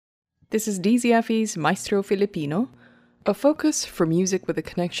This is DZFE's Maestro Filipino, a focus for music with a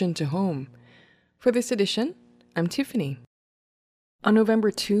connection to home. For this edition, I'm Tiffany. On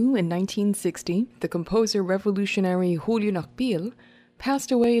November 2 in 1960, the composer revolutionary Julio Nakpil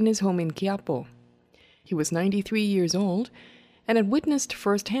passed away in his home in Quiapo. He was 93 years old and had witnessed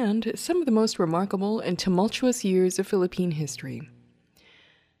firsthand some of the most remarkable and tumultuous years of Philippine history.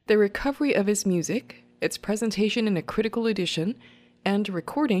 The recovery of his music, its presentation in a critical edition, and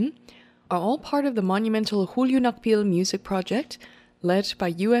recording are all part of the monumental Julio Nakpil Music Project led by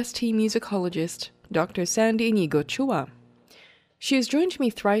UST musicologist Dr. Iñigo Chua. She has joined me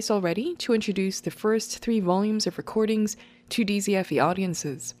thrice already to introduce the first 3 volumes of recordings to DZFE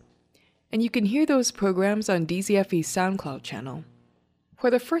audiences. And you can hear those programs on DZFE's SoundCloud channel.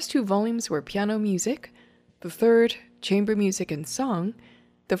 Where the first 2 volumes were piano music, the third, chamber music and song,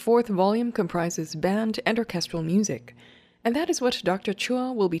 the 4th volume comprises band and orchestral music. And that is what Dr.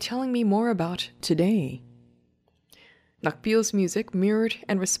 Chua will be telling me more about today. Nakpil's music mirrored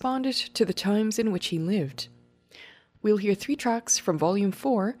and responded to the times in which he lived. We'll hear 3 tracks from Volume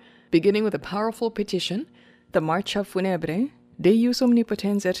 4, beginning with a powerful petition, the Marcha Funebre, Deus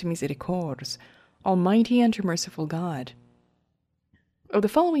Omnipotens et Misericordes, Almighty and Merciful God. Of the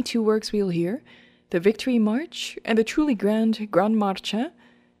following 2 works we'll hear, the Victory March and the truly grand Gran Marcha,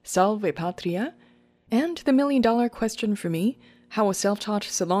 Salve Patria, and the million-dollar question for me, how a self-taught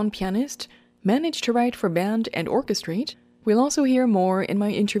salon pianist managed to write for band and orchestrate. We'll also hear more in my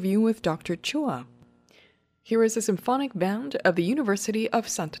interview with Dr. Chua. Here is a symphonic band of the University of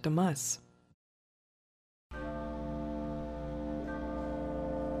Santo Tomas.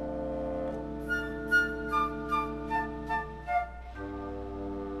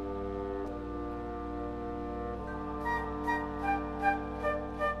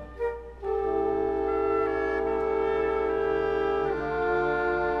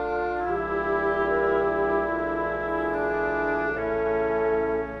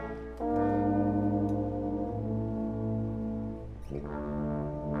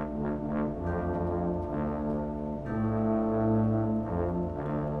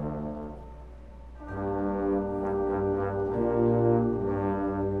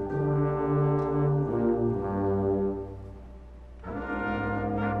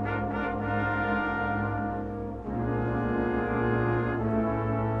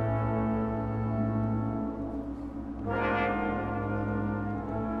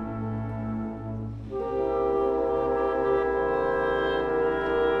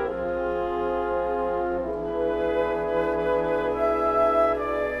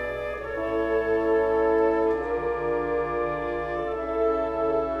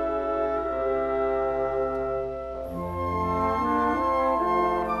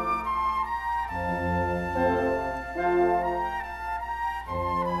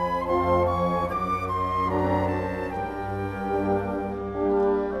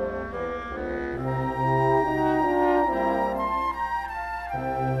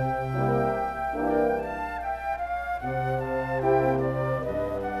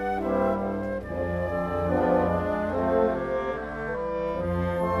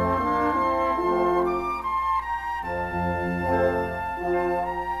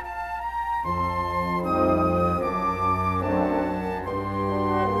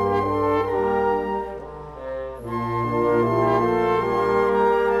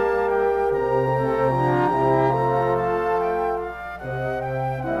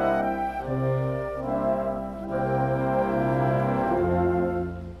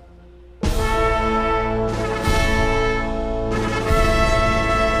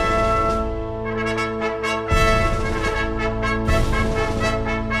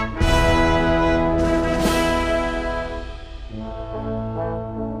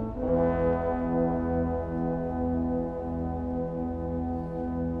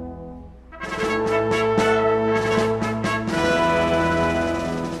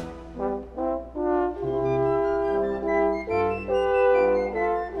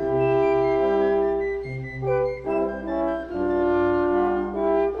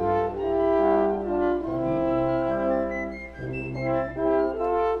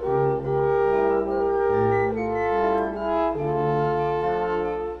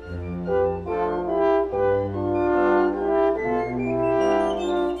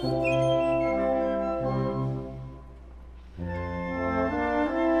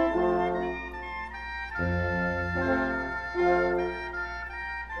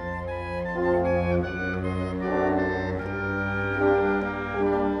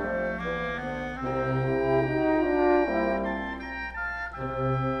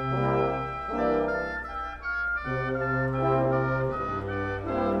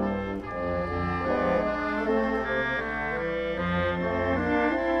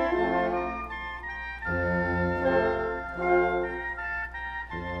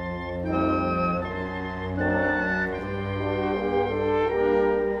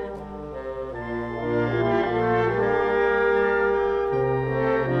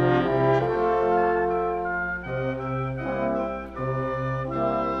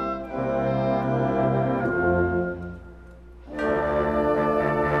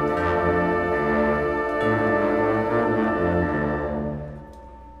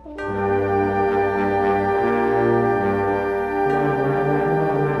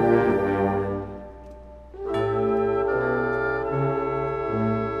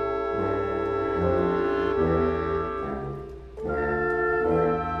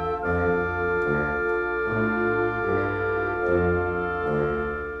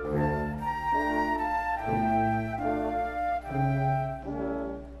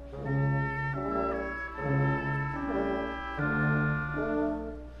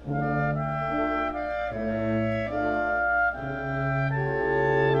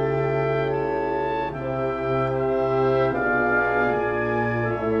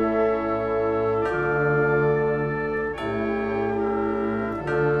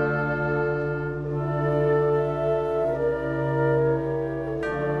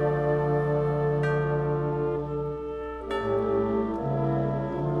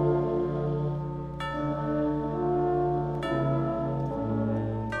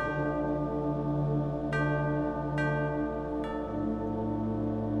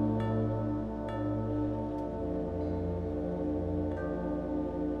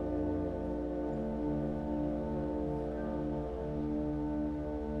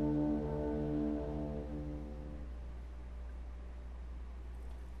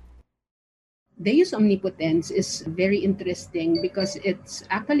 Deus Omnipotens is very interesting because it's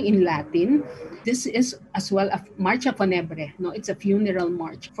actually in Latin. This is as well a Marcha Funebre. No, it's a funeral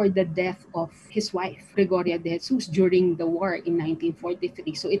march for the death of his wife, Gregoria de Jesus, during the war in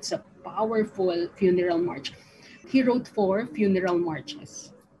 1943. So it's a powerful funeral march. He wrote 4 funeral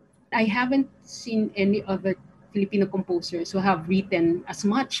marches. I haven't seen any other Filipino composers who have written as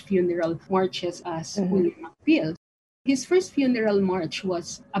much funeral marches as Julio Nakpil. His first funeral march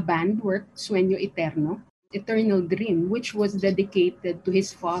was a band work, Sueño Eterno, Eternal Dream, which was dedicated to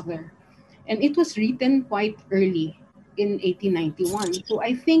his father. And it was written quite early in 1891. So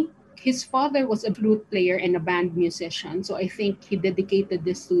I think his father was a flute player and a band musician. So I think he dedicated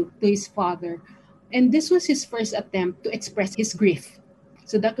this to his father. And this was his first attempt to express his grief.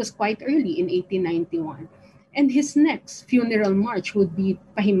 So that was quite early in 1891. And his next funeral march would be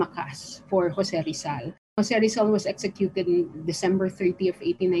Pahimakas for Jose Rizal. Jose Rizal was executed on December 30th,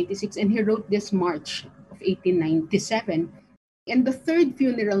 1896, and he wrote this march of 1897. And the third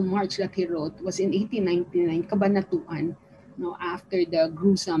funeral march that he wrote was in 1899, Kabanatuan, after the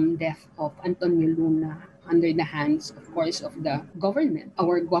gruesome death of Antonio Luna under the hands, of course, of the government,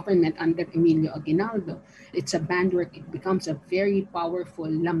 our government under Emilio Aguinaldo. It's a band work. It becomes a very powerful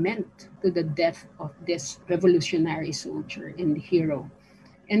lament to the death of this revolutionary soldier and hero.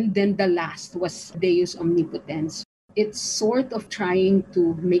 And then the last was Deus Omnipotens. It's sort of trying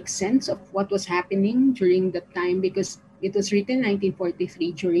to make sense of what was happening during that time because it was written in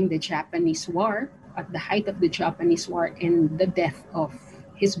 1943 during the Japanese War, at the height of the Japanese War, and the death of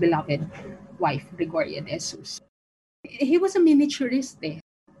his beloved wife, Gregoria de Jesus. He was a miniaturist.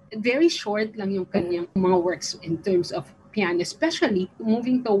 Very short lang yung kanyang mga works in terms of piano, especially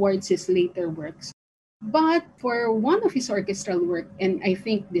moving towards his later works. But for one of his orchestral work, and I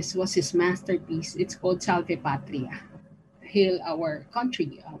think this was his masterpiece, it's called Salve Patria, Hail Our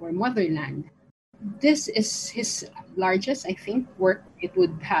Country, Our Motherland. This is his largest, I think, work. It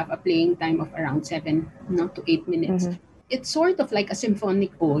would have a playing time of around 7 to 8 minutes. It's sort of like a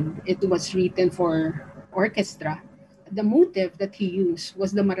symphonic ode. It was written for orchestra. The motive that he used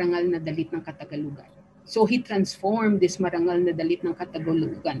was the Marangal na Dalit ng Katagalugan. So he transformed this Marangal na Dalit ng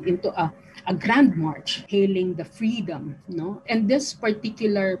Katagalugan into a grand march hailing the freedom. And this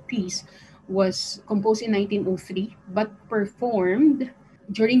particular piece was composed in 1903 but performed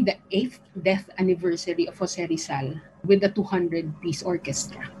during the 8th death anniversary of Jose Rizal with a 200-piece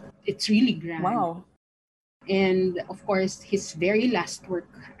orchestra. It's really grand. Wow. And of course, his very last work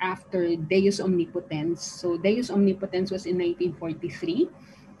after Deus Omnipotens. So Deus Omnipotens was in 1943.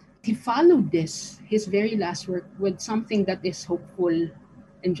 He followed his very last work, with something that is hopeful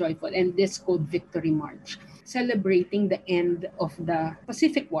and joyful, and this called Victory March, celebrating the end of the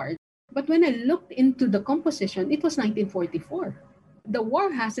Pacific War. But when I looked into the composition, it was 1944. The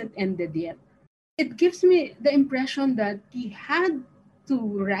war hasn't ended yet. It gives me the impression that he had to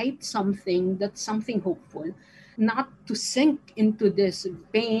write something that's something hopeful, not to sink into this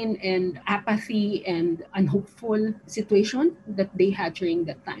pain and apathy and unhopeful situation that they had during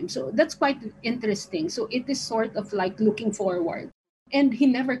that time. So that's quite interesting. So it is sort of like looking forward. And he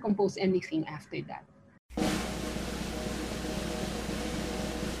never composed anything after that.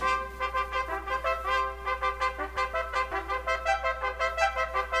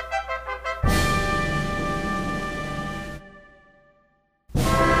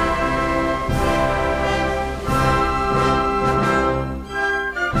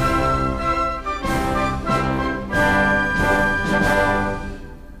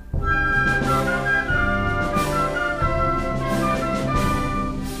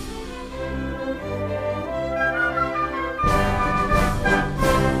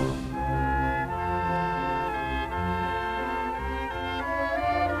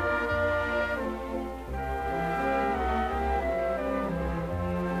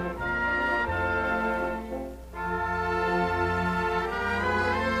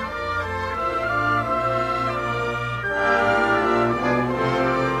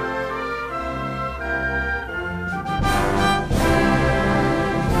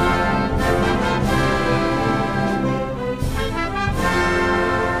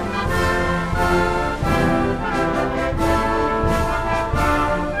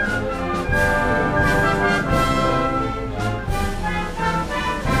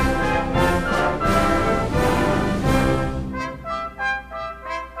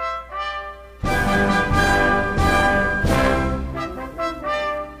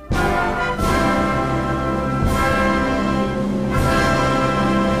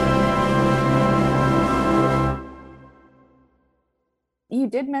 You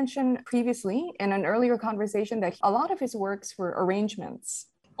did mention previously in an earlier conversation that a lot of his works were arrangements.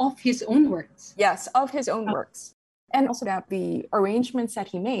 of his own works. Yes, of his own works. And also that the arrangements that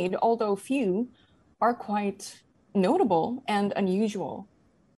he made, although few, are quite notable and unusual.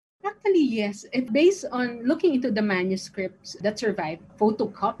 Actually, yes. Based on looking into the manuscripts that survive,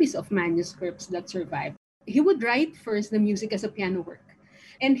 photocopies of manuscripts that survive, he would write first the music as a piano work.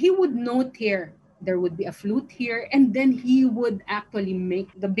 And he would note here, there would be a flute here, and then he would actually make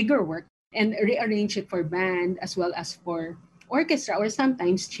the bigger work and rearrange it for band as well as for orchestra or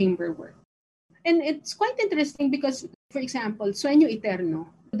sometimes chamber work. And it's quite interesting because, for example, Sueño Eterno,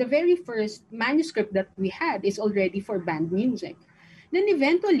 the very first manuscript that we had is already for band music. Then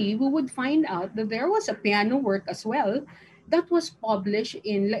eventually, we would find out that there was a piano work as well that was published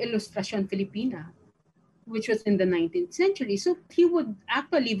in La Ilustración Filipina, which was in the 19th century. So he would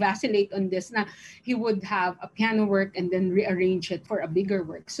actually vacillate on this. Now, he would have a piano work and then rearrange it for a bigger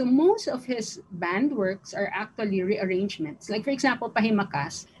work. So most of his band works are actually rearrangements. Like, for example,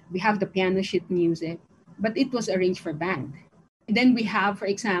 Pahimakas, we have the piano sheet music, but it was arranged for band. Then we have, for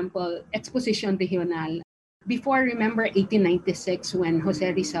example, Exposición Regional. Before, remember 1896 when Jose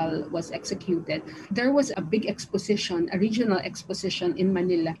Rizal was executed, there was a big exposition, a regional exposition in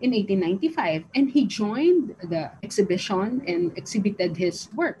Manila in 1895. And he joined the exhibition and exhibited his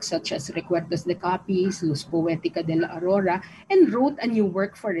works such as Recuerdos de Copies, Luz Poética de la Aurora, and wrote a new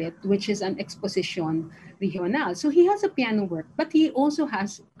work for it, which is an Exposición Regional. So he has a piano work, but he also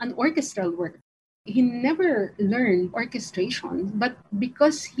has an orchestral work. He never learned orchestration, but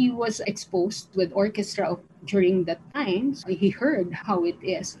because he was exposed with orchestra during that time, so he heard how it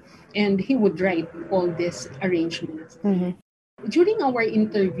is, and he would write all these arrangements. During our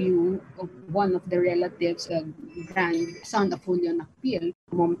interview of one of the relatives, a grandson of Julio Nakpil,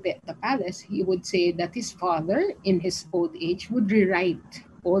 Mompe the Palace, he would say that his father, in his old age, would rewrite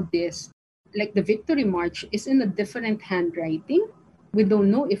all this. Like the Victory March is in a different handwriting. We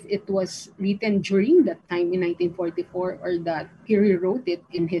don't know if it was written during that time in 1944 or that he rewrote it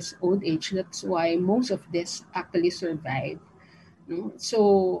in his old age. That's why most of this actually survived. No?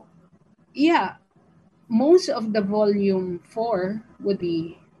 So, yeah, most of the volume 4 would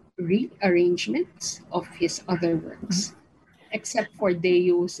be rearrangements of his other works. Except for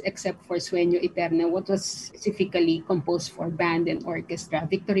Deus, except for Sueño Eterno, what was specifically composed for band and orchestra,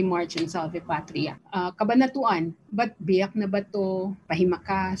 Victory March and Salve Patria. Kabanatuan, but Biyak na Bato,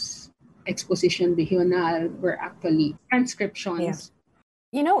 Pahimakas, Exposition Regional were actually transcriptions.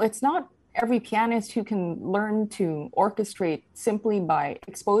 Yeah. You know, it's not every pianist who can learn to orchestrate simply by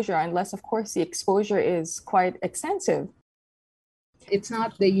exposure, unless, of course, the exposure is quite extensive. It's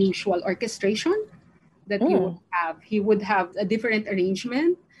not the usual orchestration that you would have. He would have a different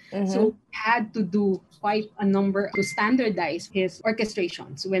arrangement. So he had to do quite a number to standardize his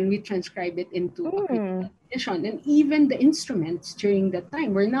orchestrations when we transcribe it into a critical edition. And even the instruments during that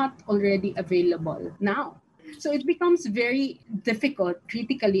time were not already available now. So it becomes very difficult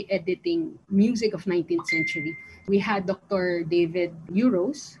critically editing music of 19th century. We had Dr. David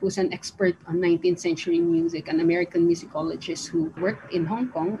Uros, who's an expert on 19th century music, an American musicologist who worked in Hong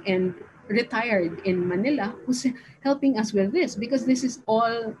Kong and retired in Manila, who's helping us with this because this is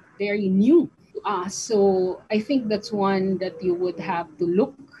all very new to us. So I think that's one that you would have to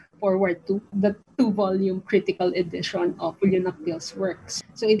look forward to, the 2-volume critical edition of Julio Nakpil's works.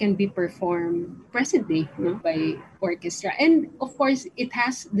 So it can be performed presently by orchestra. And of course, it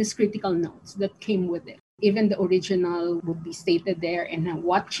has these critical notes that came with it. Even the original would be stated there and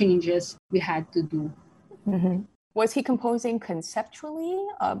what changes we had to do. Was he composing conceptually,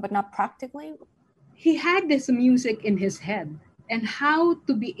 but not practically? He had this music in his head, and how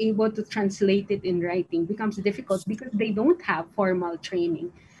to be able to translate it in writing becomes difficult because they don't have formal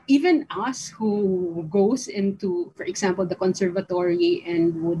training. Even us who goes into, for example, the conservatory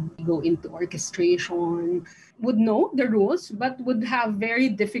and would go into orchestration, would know the rules, but would have very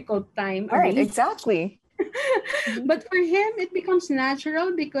difficult time. Right, exactly. But for him, it becomes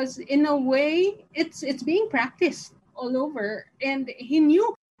natural because in a way, it's being practiced all over. And he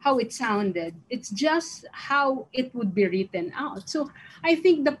knew how it sounded. It's just how it would be written out. So I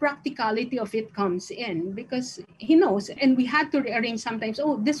think the practicality of it comes in because he knows. And we had to rearrange sometimes,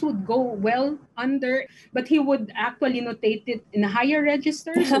 this would go well under, but he would actually notate it in a higher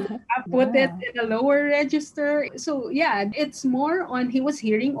register. So I put it in a lower register. So yeah, it's more on he was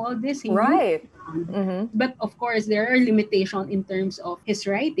hearing all this. He right. But of course, there are limitations in terms of his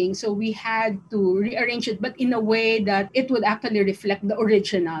writing. So we had to rearrange it, but in a way that it would actually reflect the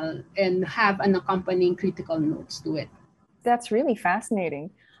original and have an accompanying critical notes to it. That's really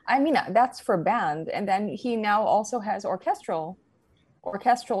fascinating. I mean, that's for band. And then he now also has orchestral.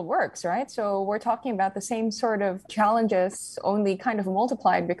 orchestral works, right? So we're talking about the same sort of challenges, only kind of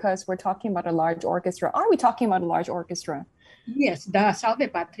multiplied because we're talking about a large orchestra. Are we talking about a large orchestra? Yes, the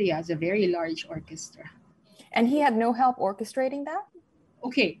Salve Patria is a very large orchestra. And he had no help orchestrating that?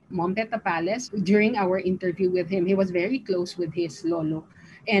 Okay, Mompeta Palace, during our interview with him, he was very close with his lolo.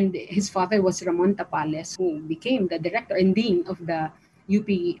 And his father was Ramon Tapales, who became the director and dean of the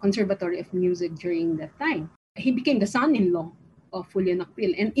UP Conservatory of Music during that time. He became the son-in-law of Julio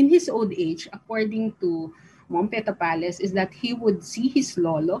Nakpil. And in his old age, according to Mompeta Palace, is that he would see his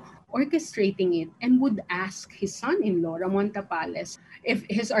lolo orchestrating it and would ask his son-in-law, Ramon Tapales, if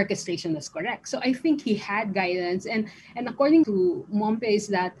his orchestration was correct. So I think he had guidance. And according to Mompe, is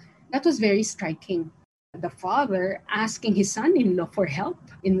that that was very striking. The father asking his son-in-law for help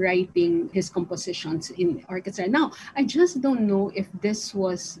in writing his compositions in orchestra. Now, I just don't know if this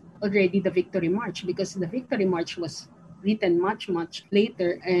was already the Victory March, because the Victory March was written much, much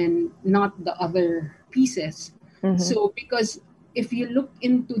later and not the other pieces. Mm-hmm. So, because if you look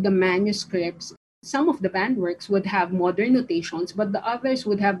into the manuscripts, some of the band works would have modern notations, but the others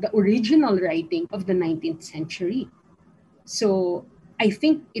would have the original writing of the 19th century. So I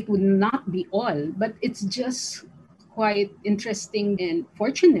think it would not be all, but it's just quite interesting and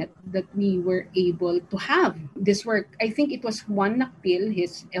fortunate that we were able to have this work. I think it was Juan Nakpil,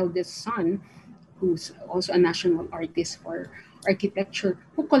 his eldest son, who's also a national artist for architecture,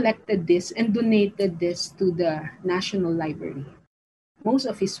 who collected this and donated this to the National Library. Most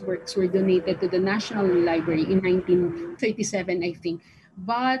of his works were donated to the National Library in 1937, I think.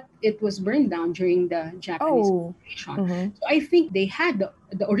 But it was burned down during the Japanese occupation. Mm-hmm. So I think they had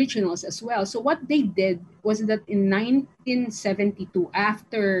the originals as well. So what they did was that in 1972,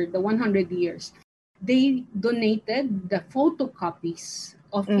 after the 100 years, they donated the photocopies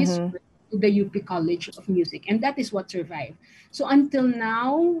of his work to the UP College of Music. And that is what survived. So until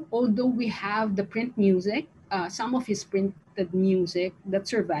now, although we have the print music, some of his printed music that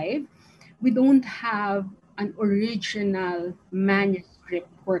survived, we don't have an original manuscript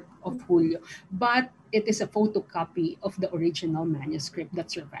work of Julio, but it is a photocopy of the original manuscript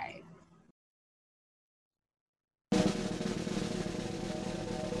that survived.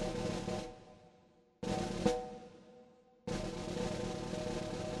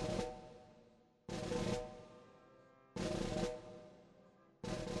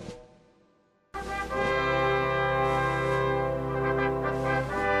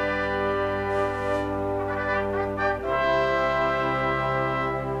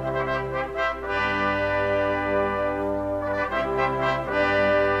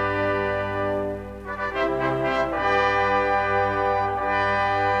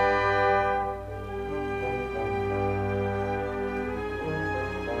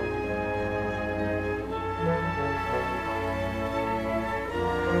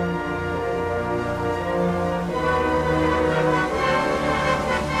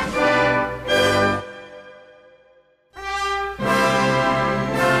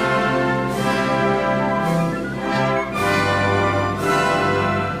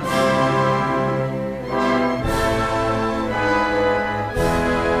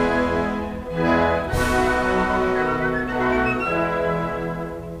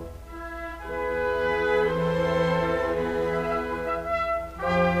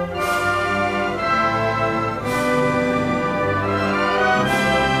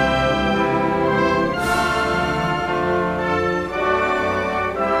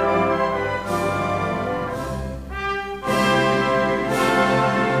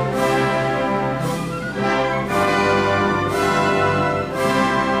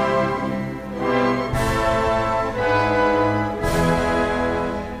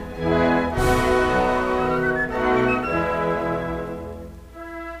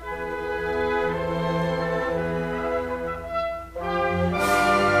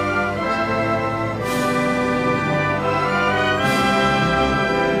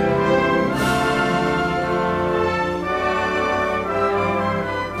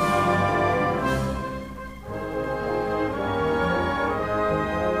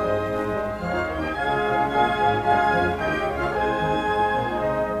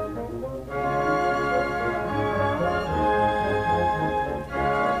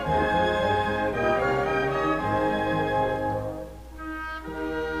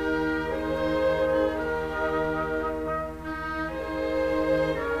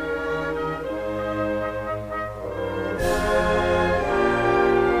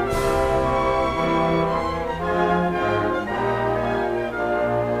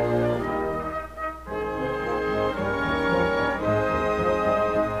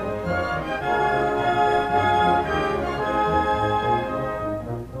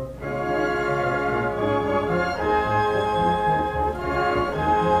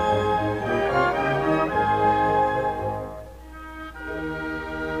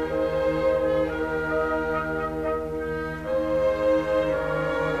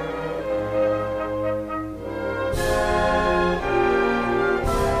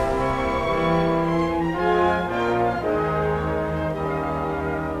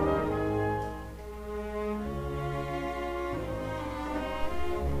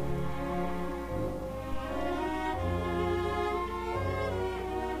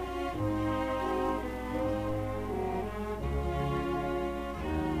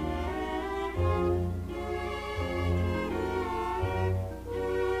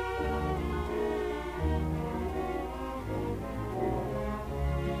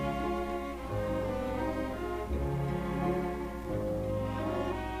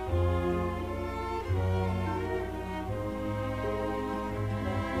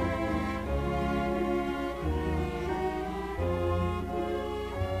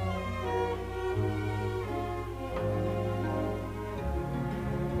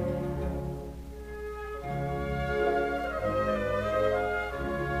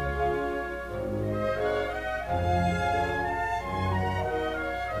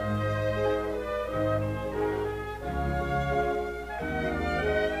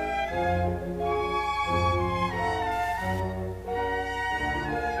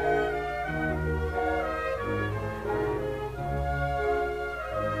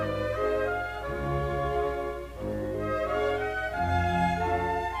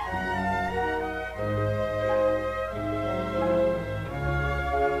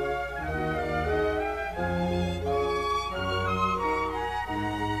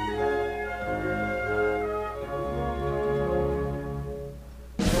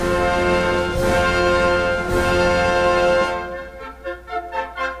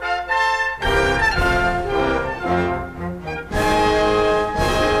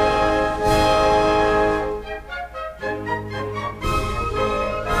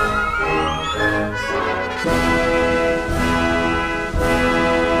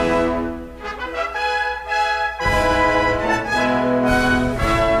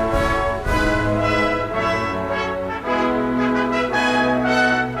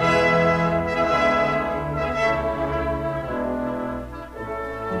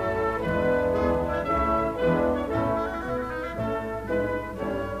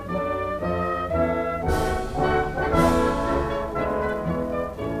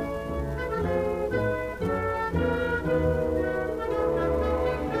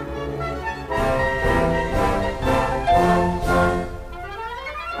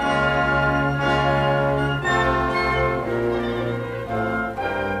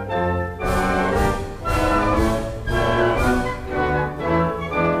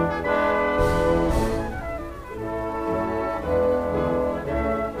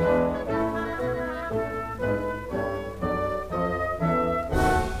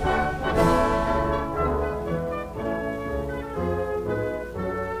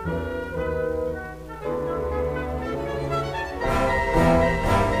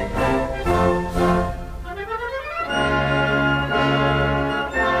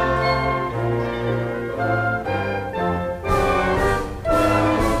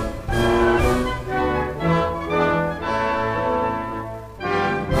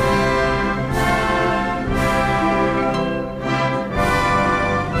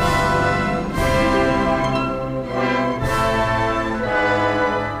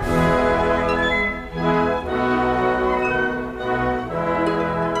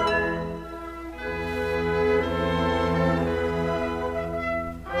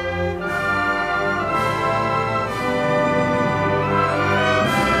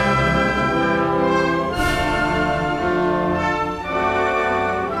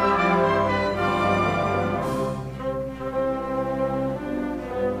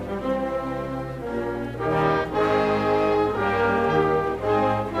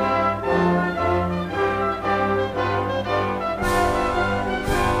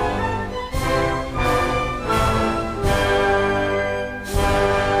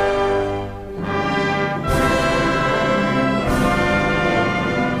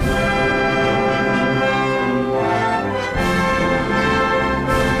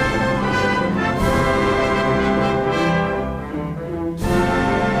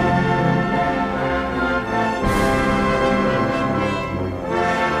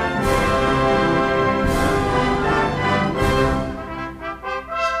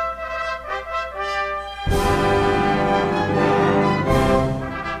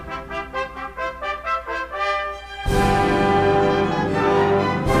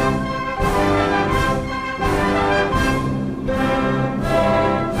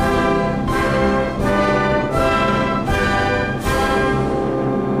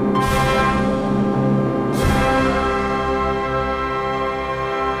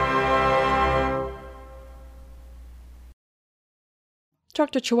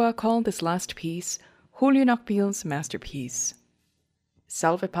 Dr. Chua called this last piece Julio Nakpil's masterpiece.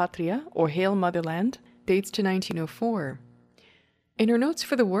 Salve Patria, or Hail Motherland, dates to 1904. In her notes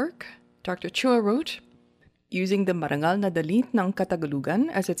for the work, Dr. Chua wrote, using the marangal na dalit ng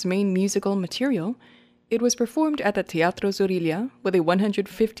Katagalugan as its main musical material, it was performed at the Teatro Zorilla with a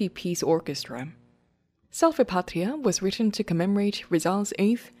 150-piece orchestra. Salve Patria was written to commemorate Rizal's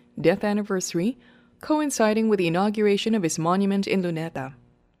 8th death anniversary, coinciding with the inauguration of his monument in Luneta.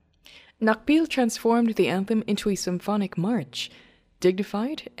 Nakpil transformed the anthem into a symphonic march,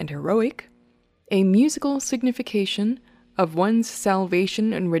 dignified and heroic, a musical signification of one's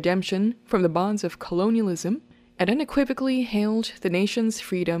salvation and redemption from the bonds of colonialism, and unequivocally hailed the nation's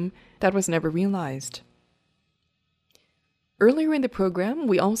freedom that was never realized. Earlier in the program,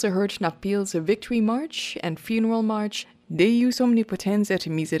 we also heard Nakpil's Victory March and Funeral March, Deus Omnipotens et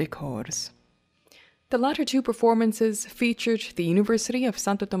Misericordes. The latter two performances featured the University of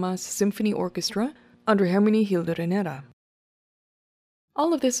Santo Tomas Symphony Orchestra under Hermenegildo Renera.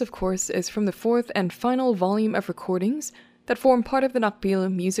 All of this, of course, is from the fourth and final volume of recordings that form part of the Nakpil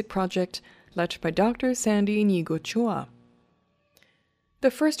Music Project led by Dr. Sandy Iñigo Chua.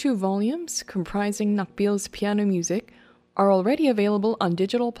 The first two volumes, comprising Nakpil's piano music, are already available on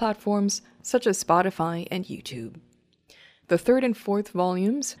digital platforms such as Spotify and YouTube. The third and fourth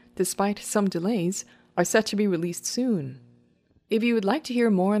volumes, despite some delays, are set to be released soon. If you would like to hear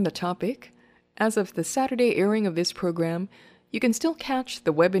more on the topic, as of the Saturday airing of this program, you can still catch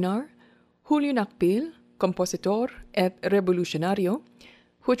the webinar Julio Nakpil, Compositor et Revolucionario,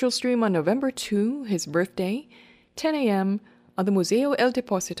 which will stream on November 2, his birthday, 10 a.m. on the Museo El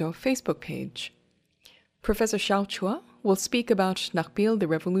Deposito Facebook page. Professor Xiao Chua will speak about Nakpil the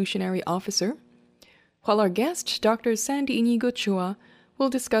Revolutionary Officer, while our guest, Dr. Sandy Iñigo Chua, will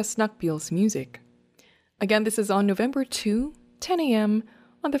discuss Nakpil's music. Again, this is on November 2, 10 a.m.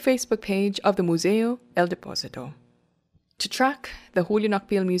 on the Facebook page of the Museo El Deposito. To track the Julio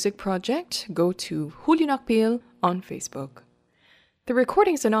Nakpil Music Project, go to Julio Nakpil on Facebook. The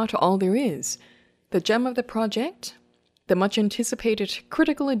recordings are not all there is. The gem of the project, the much-anticipated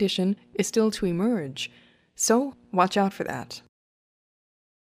critical edition, is still to emerge, so watch out for that.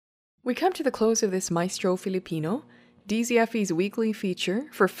 We come to the close of this Maestro Filipino, DZFE's weekly feature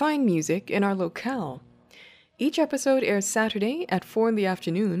for fine music in our locale. Each episode airs Saturday at 4 in the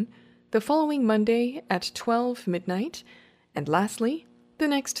afternoon, the following Monday at 12 midnight, and lastly, the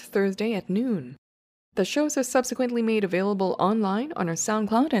next Thursday at noon. The shows are subsequently made available online on our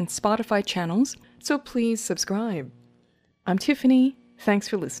SoundCloud and Spotify channels, so please subscribe. I'm Tiffany. Thanks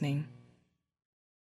for listening.